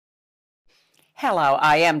Hello,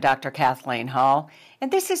 I am Dr. Kathleen Hall, and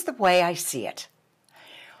this is the way I see it.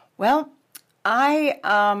 Well, I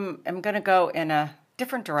am going to go in a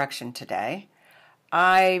different direction today.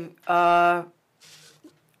 Our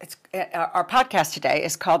podcast today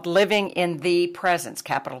is called Living in the Presence,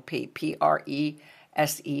 capital P, Presence,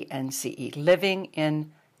 Living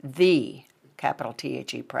in the, capital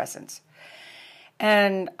THE, Presence.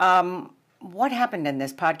 And what happened in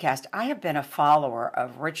this podcast, I have been a follower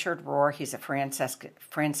of Richard Rohr. He's a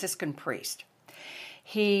Franciscan priest.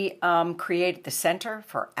 He created the Center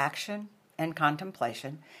for Action and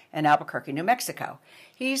Contemplation in Albuquerque, New Mexico.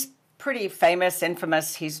 He's pretty famous,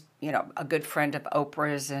 infamous. He's, a good friend of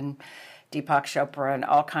Oprah's and Deepak Chopra and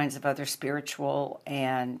all kinds of other spiritual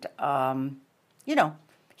and,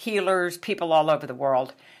 healers, people all over the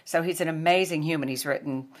world. So he's an amazing human. He's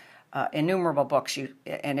written innumerable books.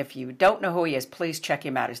 And if you don't know who he is, please check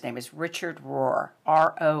him out. His name is Richard Rohr,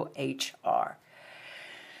 R-O-H-R.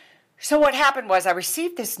 So what happened was I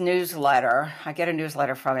received this newsletter. I get a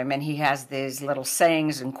newsletter from him, and he has these little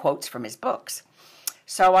sayings and quotes from his books.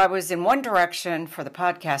 So I was in one direction for the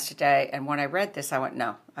podcast today, and when I read this, I went,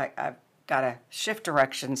 no, I've got to shift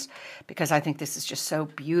directions because I think this is just so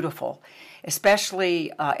beautiful,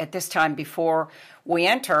 especially at this time before we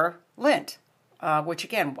enter Lent. Which,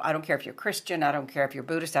 again, I don't care if you're Christian, I don't care if you're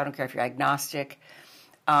Buddhist, I don't care if you're agnostic,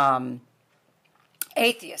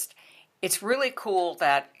 atheist. It's really cool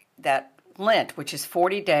that Lent, which is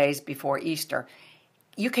 40 days before Easter,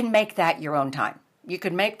 you can make that your own time. You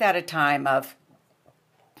can make that a time of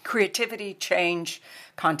creativity, change,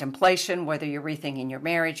 contemplation, whether you're rethinking your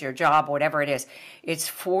marriage, your job, whatever it is. It's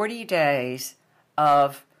 40 days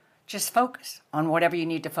of just focus on whatever you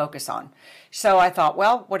need to focus on. So I thought,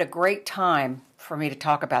 well, what a great time for me to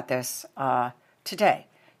talk about this today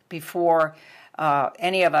before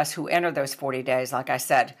any of us who enter those 40 days, like I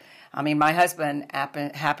said. I mean, my husband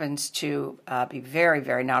happens to be very,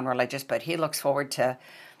 very non-religious, but he looks forward to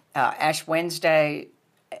Ash Wednesday.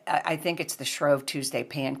 I think it's the Shrove Tuesday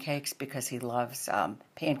pancakes because he loves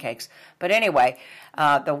pancakes. But anyway,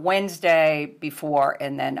 the Wednesday before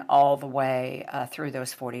and then all the way through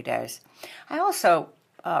those 40 days. I also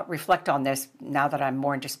reflect on this now that I'm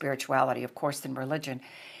more into spirituality, of course, than religion,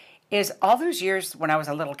 is all those years when I was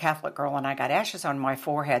a little Catholic girl and I got ashes on my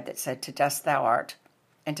forehead that said, "To dust thou art,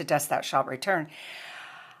 and to dust thou shalt return."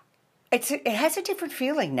 It has a different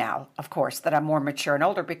feeling now, of course, that I'm more mature and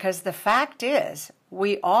older, because the fact is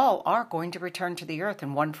we all are going to return to the earth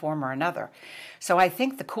in one form or another. So I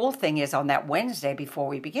think the cool thing is on that Wednesday before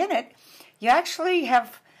we begin it, you actually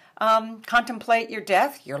have contemplate your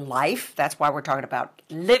death, your life. That's why we're talking about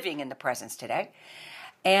living in the presence today.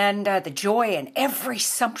 And the joy and every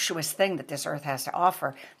sumptuous thing that this earth has to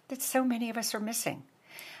offer that so many of us are missing.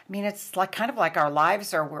 I mean, it's kind of like our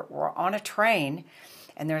lives are, we're on a train,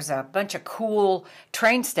 and there's a bunch of cool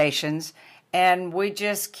train stations, and we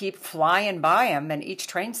just keep flying by them, and each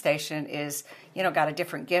train station is, got a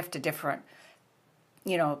different gift, a different,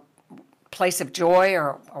 place of joy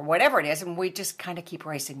or whatever it is, and we just kind of keep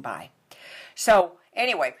racing by. So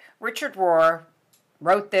anyway, Richard Rohr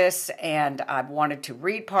wrote this, and I wanted to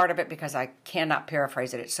read part of it because I cannot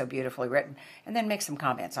paraphrase it. It's so beautifully written, and then make some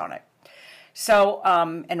comments on it. So,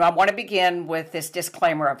 and I want to begin with this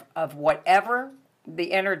disclaimer of whatever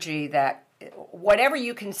the energy whatever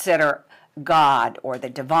you consider God or the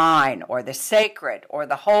divine or the sacred or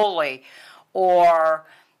the holy or,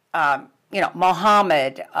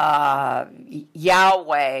 Muhammad,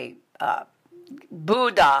 Yahweh,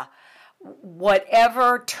 Buddha,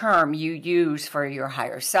 whatever term you use for your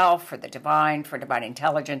higher self, for the divine, for divine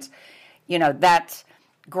intelligence, that's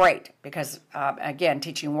great because, again,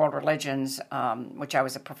 teaching world religions, which I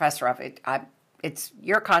was a professor of, it's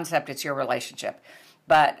your concept, it's your relationship.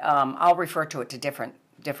 But I'll refer to it to different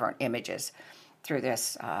images through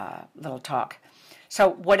this little talk. So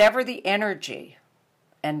whatever the energy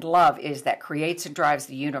and love is that creates and drives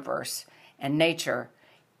the universe and nature,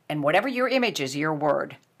 and whatever your image is, your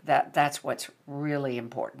word, that's what's really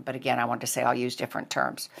important. But again, I want to say I'll use different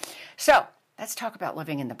terms. So let's talk about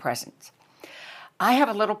living in the present. I have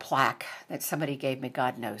a little plaque that somebody gave me,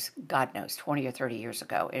 God knows, 20 or 30 years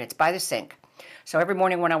ago, and it's by the sink. So every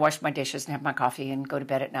morning when I wash my dishes and have my coffee and go to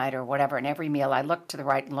bed at night or whatever, and every meal I look to the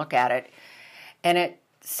right and look at it, and it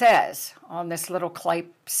says on this little clay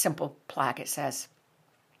simple plaque, it says,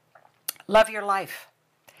 "Love your life.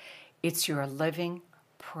 It's your living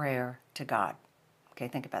prayer to God." Okay,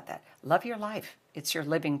 think about that. Love your life. It's your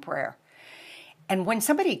living prayer. And when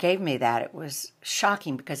somebody gave me that, it was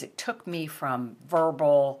shocking because it took me from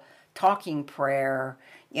verbal talking prayer,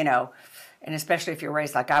 and especially if you're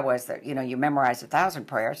raised like I was, that, you memorize 1,000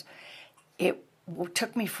 prayers.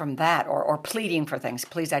 took me from that, or pleading for things.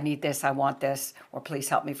 Please, I need this, I want this, or please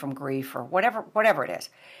help me from grief, or whatever it is,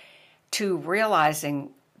 to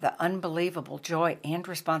realizing the unbelievable joy and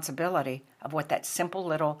responsibility of what that simple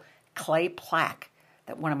little clay plaque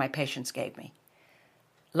that one of my patients gave me.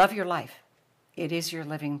 Love your life. It is your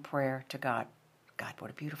living prayer to God. God, what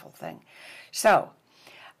a beautiful thing. So,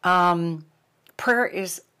 prayer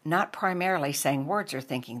is not primarily saying words or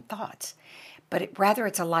thinking thoughts, but rather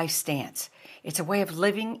it's a life stance. It's a way of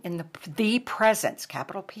living in the presence,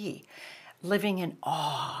 capital P, living in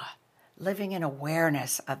awe, living in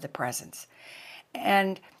awareness of the presence,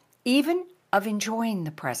 and even of enjoying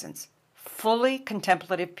the presence. Fully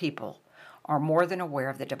contemplative people are more than aware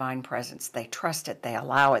of the divine presence. They trust it, they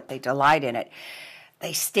allow it, they delight in it,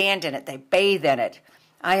 they stand in it, they bathe in it.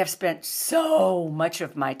 I have spent so much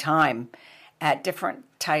of my time at different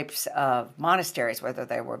types of monasteries, whether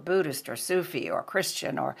they were Buddhist or Sufi or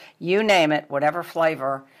Christian or you name it, whatever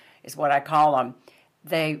flavor is what I call them.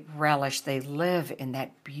 They relish, they live in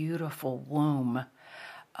that beautiful womb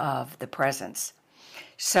of the presence.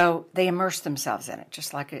 So they immerse themselves in it,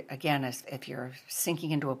 just like, again, as if you're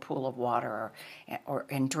sinking into a pool of water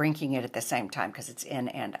and drinking it at the same time because it's in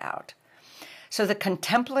and out. So the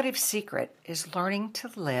contemplative secret is learning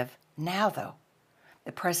to live now, though.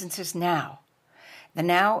 The presence is now. The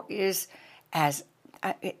now is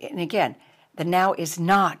and again, the now is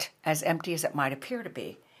not as empty as it might appear to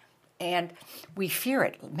be. And we fear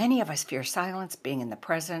it. Many of us fear silence, being in the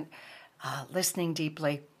present, listening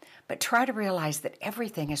deeply. But try to realize that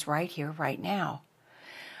everything is right here, right now.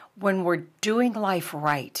 When we're doing life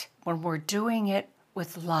right, when we're doing it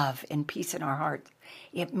with love and peace in our hearts,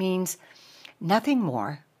 it means nothing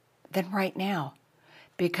more than right now,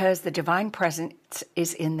 because the divine presence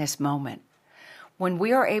is in this moment. When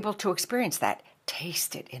we are able to experience that,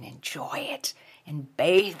 taste it and enjoy it and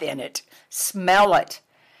bathe in it, smell it,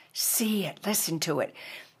 see it, listen to it,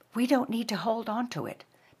 we don't need to hold on to it,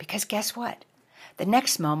 because guess what? The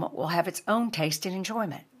next moment will have its own taste and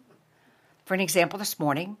enjoyment. For an example, this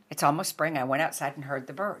morning, it's almost spring, I went outside and heard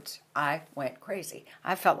the birds. I went crazy.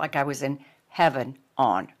 I felt like I was in heaven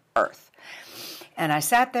on earth. And I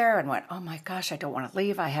sat there and went, oh my gosh, I don't want to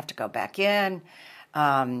leave. I have to go back in.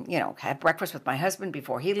 Had breakfast with my husband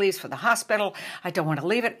before he leaves for the hospital. I don't want to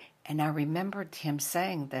leave it. And I remembered him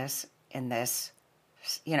saying this in this,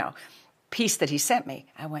 piece that he sent me.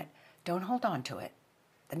 I went, don't hold on to it.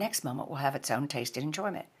 The next moment will have its own taste and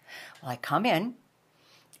enjoyment. Well, I come in,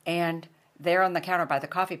 and there on the counter by the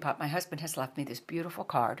coffee pot, my husband has left me this beautiful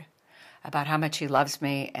card about how much he loves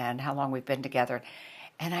me and how long we've been together.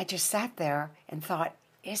 And I just sat there and thought,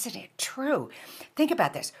 isn't it true? Think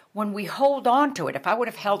about this. When we hold on to it, if I would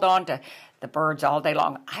have held on to the birds all day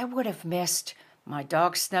long, I would have missed my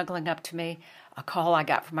dog snuggling up to me, a call I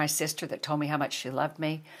got from my sister that told me how much she loved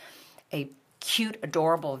me, a cute,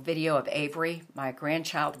 adorable video of Avery, my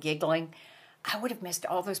grandchild, giggling. I would have missed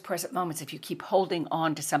all those present moments if you keep holding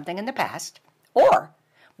on to something in the past or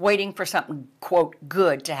waiting for something, quote,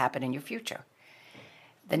 good to happen in your future.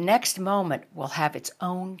 The next moment will have its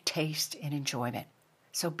own taste and enjoyment.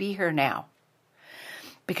 So be here now.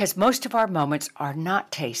 Because most of our moments are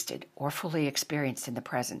not tasted or fully experienced in the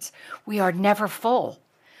presence. We are never full.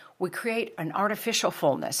 We create an artificial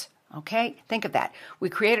fullness. Okay? Think of that. We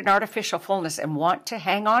create an artificial fullness and want to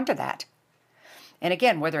hang on to that. And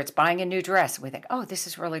again, whether it's buying a new dress, we think, oh, this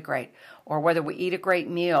is really great. Or whether we eat a great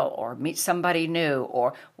meal or meet somebody new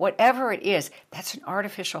or whatever it is, that's an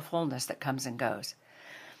artificial fullness that comes and goes.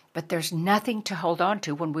 But there's nothing to hold on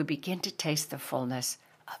to when we begin to taste the fullness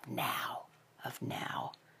of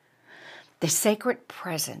now, The sacred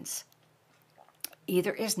presence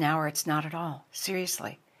either is now or it's not at all.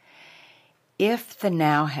 Seriously. If the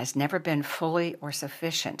now has never been fully or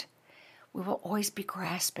sufficient, we will always be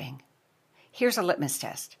grasping. Here's a litmus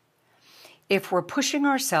test. If we're pushing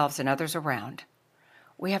ourselves and others around,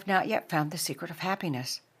 we have not yet found the secret of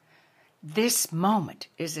happiness. This moment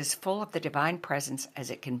is as full of the divine presence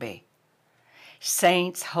as it can be.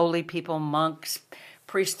 Saints, holy people, monks,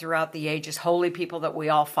 priests throughout the ages, holy people that we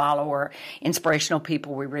all follow or inspirational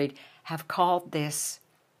people we read, have called this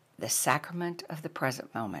the sacrament of the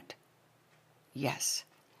present moment. Yes,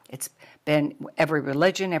 it's been every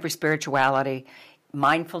religion, every spirituality.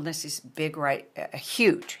 Mindfulness is big, right?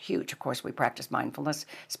 Huge. Of course, we practice mindfulness,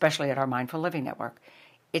 especially at our Mindful Living Network.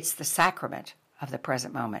 It's the sacrament of the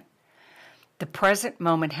present moment. The present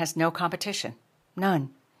moment has no competition,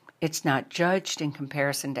 none. It's not judged in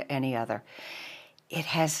comparison to any other. It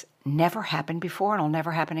has never happened before and will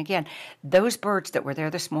never happen again. Those birds that were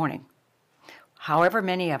there this morning, however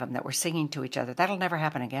many of them that were singing to each other, that'll never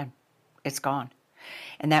happen again. It's gone.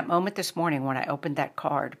 And that moment this morning when I opened that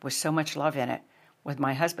card with so much love in it with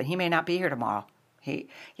my husband, he may not be here tomorrow.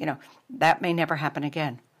 That may never happen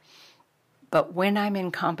again. But when I'm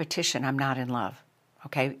in competition, I'm not in love.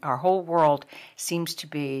 Okay? Our whole world seems to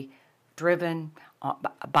be driven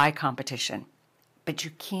by competition. But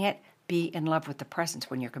you can't be in love with the presence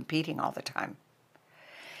when you're competing all the time.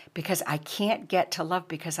 Because I can't get to love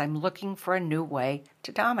because I'm looking for a new way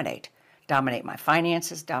to dominate. Dominate my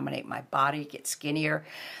finances, dominate my body, get skinnier,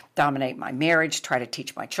 dominate my marriage, try to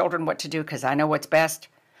teach my children what to do because I know what's best.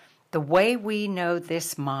 The way we know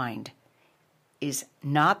this mind is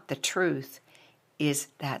not the truth is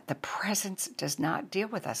that the presence does not deal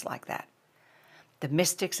with us like that. The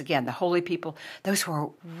mystics, again, the holy people, those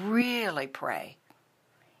who really pray,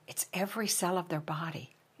 it's every cell of their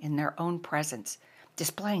body in their own presence,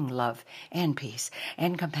 displaying love and peace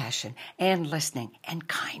and compassion and listening and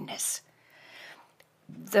kindness.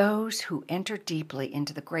 Those who enter deeply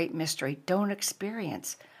into the great mystery don't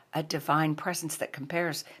experience a divine presence that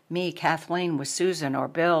compares me, Kathleen, with Susan or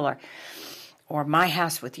Bill, or my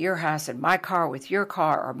house with your house and my car with your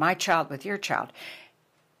car or my child with your child.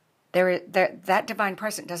 That divine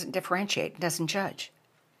presence doesn't differentiate, doesn't judge.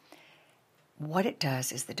 What it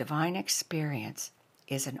does is the divine experience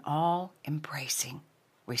is an all-embracing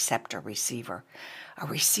receptor-receiver, a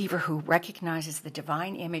receiver who recognizes the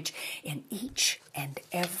divine image in each and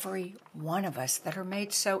every one of us that are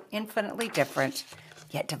made so infinitely different,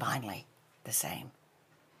 yet divinely the same.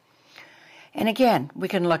 And again, we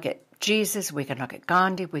can look at Jesus, we can look at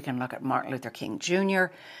Gandhi, we can look at Martin Luther King Jr.,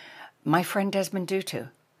 my friend Desmond Tutu,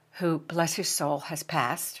 who, bless his soul, has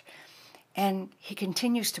passed, and he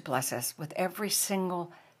continues to bless us with every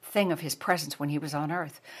single thing of his presence when he was on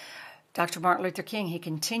earth. Dr. Martin Luther King, he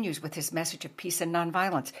continues with his message of peace and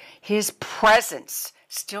nonviolence. His presence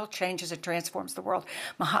still changes and transforms the world.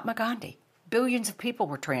 Mahatma Gandhi, billions of people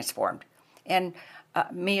were transformed. And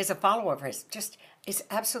me as a follower of his, just is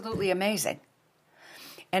absolutely amazing.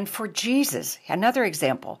 And for Jesus, another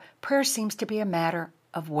example, prayer seems to be a matter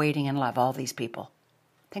of waiting in love, all these people.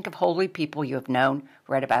 Think of holy people you have known,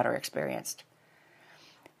 read about, or experienced.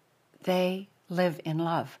 They live in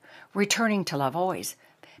love, returning to love always,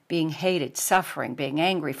 being hated, suffering, being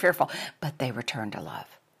angry, fearful, but they return to love.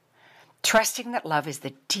 Trusting that love is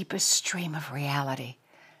the deepest stream of reality.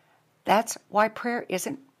 That's why prayer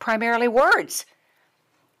isn't primarily words.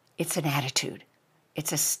 It's an attitude.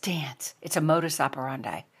 It's a stance. It's a modus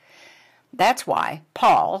operandi. That's why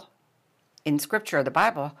Paul, in Scripture of the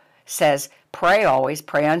Bible, says, pray always,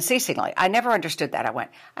 pray unceasingly. I never understood that. I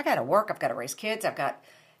went, I got to work, I've got to raise kids, I've got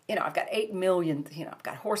 8 million, I've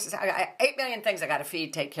got horses, I got 8 million things I got to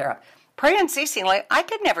feed, take care of. Pray unceasingly, I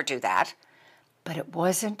could never do that. But it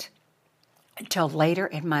wasn't until later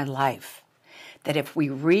in my life that if we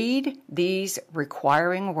read these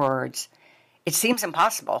requiring words, it seems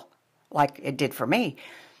impossible, like it did for me,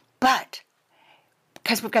 but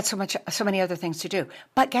because we've got so many other things to do.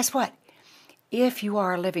 But guess what? If you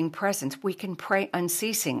are a living presence, we can pray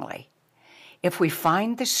unceasingly. If we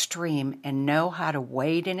find the stream and know how to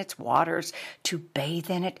wade in its waters, to bathe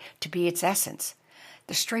in it, to be its essence,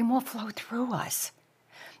 the stream will flow through us.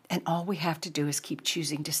 And all we have to do is keep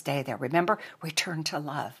choosing to stay there. Remember, return to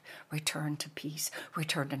love, return to peace,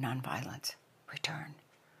 return to nonviolence, return.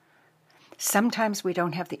 Sometimes we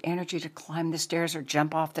don't have the energy to climb the stairs or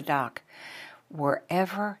jump off the dock.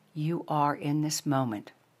 Wherever you are in this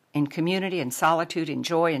moment, in community, in solitude, in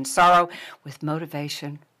joy, in sorrow, with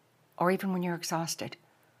motivation, or even when you're exhausted,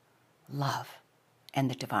 love and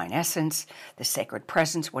the divine essence, the sacred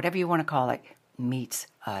presence, whatever you want to call it, meets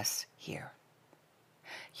us here.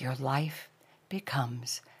 Your life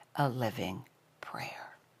becomes a living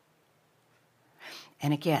prayer.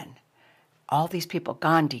 And again, all these people,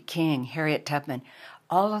 Gandhi, King, Harriet Tubman,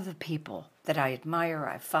 all of the people that I admire,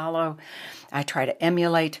 I follow, I try to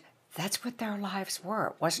emulate, that's what their lives were.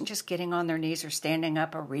 It wasn't just getting on their knees or standing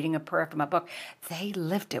up or reading a prayer from a book. They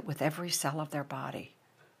lived it with every cell of their body.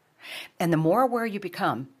 And the more aware you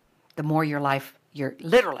become, the more your life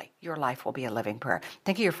will be a living prayer.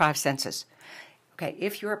 Think of your 5 senses. Okay,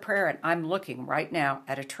 if you're a prayer and I'm looking right now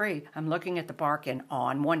at a tree, I'm looking at the bark in awe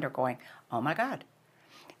and wonder going, oh my God.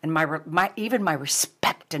 And my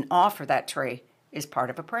respect and awe for that tree is part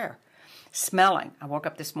of a prayer. Smelling. I woke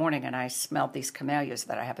up this morning and I smelled these camellias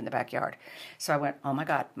that I have in the backyard. So I went, oh my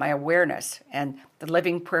God, my awareness. And the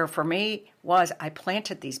living prayer for me was I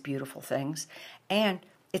planted these beautiful things and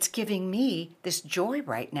it's giving me this joy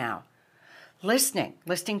right now.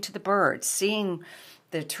 Listening to the birds, seeing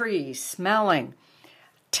the trees, smelling,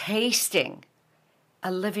 tasting,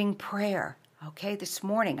 a living prayer. Okay, this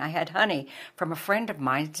morning I had honey from a friend of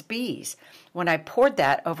mine's bees. When I poured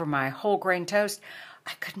that over my whole grain toast,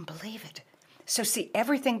 I couldn't believe it. So see,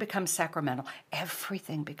 everything becomes sacramental.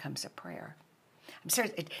 Everything becomes a prayer. I'm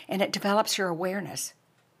serious, and it develops your awareness.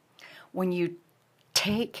 When you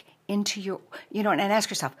take into your, and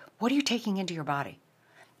ask yourself, what are you taking into your body?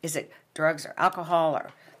 Is it drugs or alcohol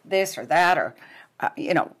or this or that or,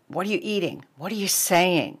 what are you eating? What are you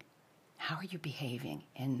saying? How are you behaving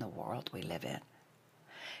in the world we live in?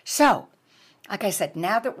 So, like I said,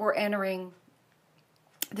 now that we're entering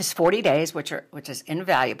this 40 days, which is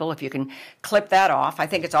invaluable, if you can clip that off. I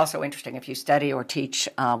think it's also interesting if you study or teach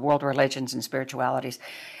world religions and spiritualities.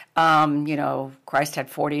 Christ had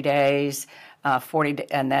 40 days,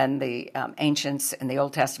 and then the ancients in the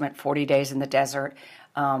Old Testament, 40 days in the desert.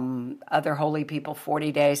 Other holy people,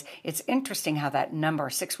 40 days. It's interesting how that number,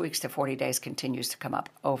 6 weeks to 40 days, continues to come up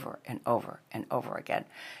over and over and over again.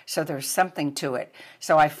 So there's something to it.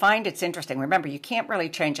 So I find it's interesting. Remember, you can't really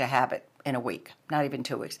change a habit in a week, not even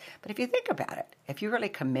 2 weeks. But if you think about it, if you really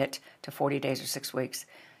commit to 40 days or 6 weeks,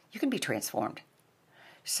 you can be transformed.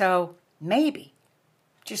 So maybe,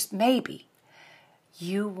 just maybe,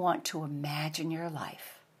 you want to imagine your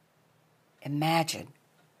life. Imagine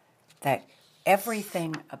that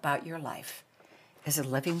everything about your life is a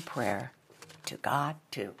living prayer to God,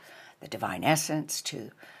 to the divine essence,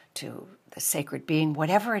 to the sacred being,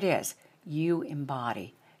 whatever it is, you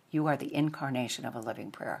embody. You are the incarnation of a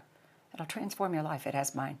living prayer. It'll transform your life. It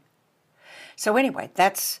has mine. So anyway,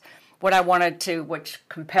 that's what I wanted to, which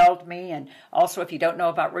compelled me. And also, if you don't know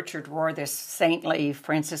about Richard Rohr, this saintly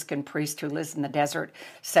Franciscan priest who lives in the Desert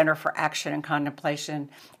Center for Action and Contemplation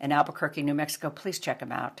in Albuquerque, New Mexico, please check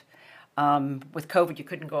him out. With COVID, you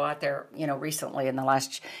couldn't go out there, recently in the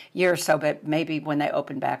last year or so, but maybe when they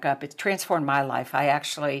open back up, it's transformed my life. I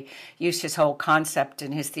actually used his whole concept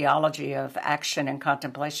and his theology of action and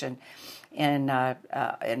contemplation in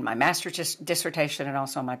my master's dissertation and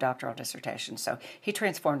also my doctoral dissertation. So he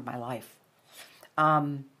transformed my life.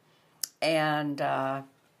 And on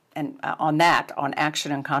that, on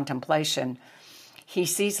action and contemplation, he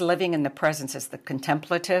sees living in the presence as the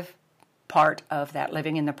contemplative part of that,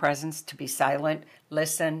 living in the presence, to be silent,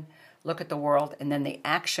 listen, look at the world, and then the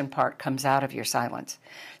action part comes out of your silence.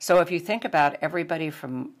 So if you think about everybody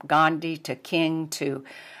from Gandhi to King to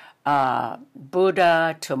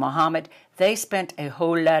Buddha to Muhammad, they spent a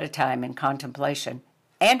whole lot of time in contemplation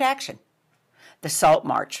and action. The Salt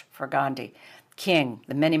March for Gandhi, King,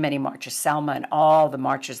 the many, many marches, Selma, and all the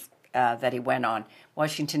marches that he went on,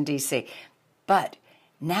 Washington, D.C. But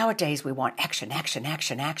nowadays we want action, action,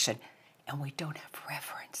 action, action. And we don't have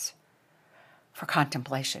reverence for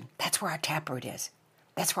contemplation. That's where our taproot is.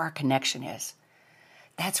 That's where our connection is.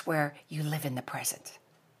 That's where you live in the present.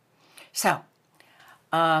 So,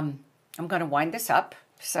 I'm going to wind this up.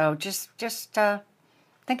 So just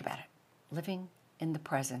think about it. Living in the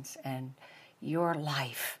presence and your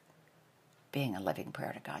life being a living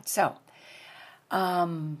prayer to God. So,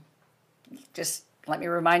 just let me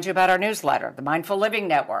remind you about our newsletter, the Mindful Living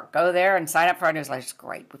Network. Go there and sign up for our newsletter. It's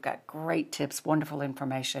great. We've got great tips, wonderful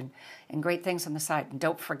information, and great things on the site. And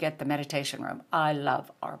don't forget the meditation room. I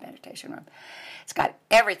love our meditation room. It's got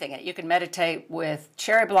everything in it. You can meditate with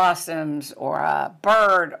cherry blossoms or a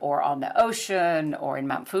bird or on the ocean or in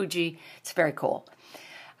Mount Fuji. It's very cool.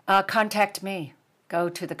 Contact me. Go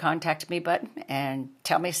to the Contact Me button and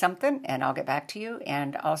tell me something, and I'll get back to you.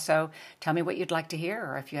 And also tell me what you'd like to hear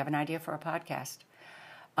or if you have an idea for a podcast.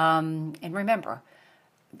 And remember,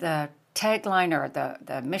 the tagline or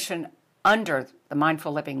the mission under the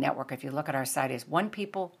Mindful Living Network, if you look at our site, is one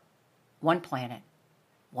people, one planet,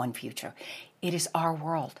 one future. It is our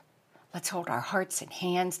world. Let's hold our hearts and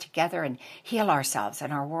hands together and heal ourselves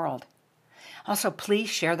and our world. Also, please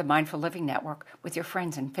share the Mindful Living Network with your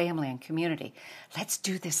friends and family and community. Let's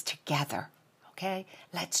do this together, okay?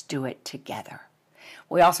 Let's do it together.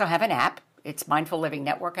 We also have an app. It's Mindful Living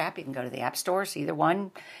Network app. You can go to the app stores, either one,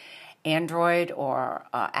 Android or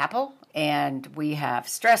Apple. And we have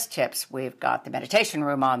stress tips. We've got the meditation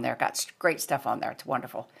room on there. Got great stuff on there. It's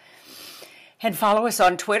wonderful. And follow us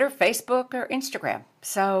on Twitter, Facebook, or Instagram.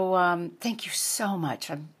 So thank you so much.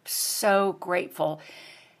 I'm so grateful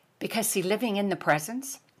because, see, living in the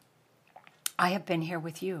presence, I have been here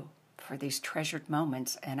with you for these treasured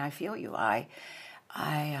moments, and I feel you.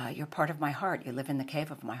 You're part of my heart. You live in the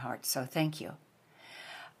cave of my heart, so thank you.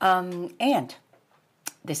 And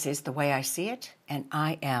this is the way I see it, and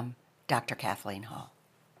I am Dr. Kathleen Hall.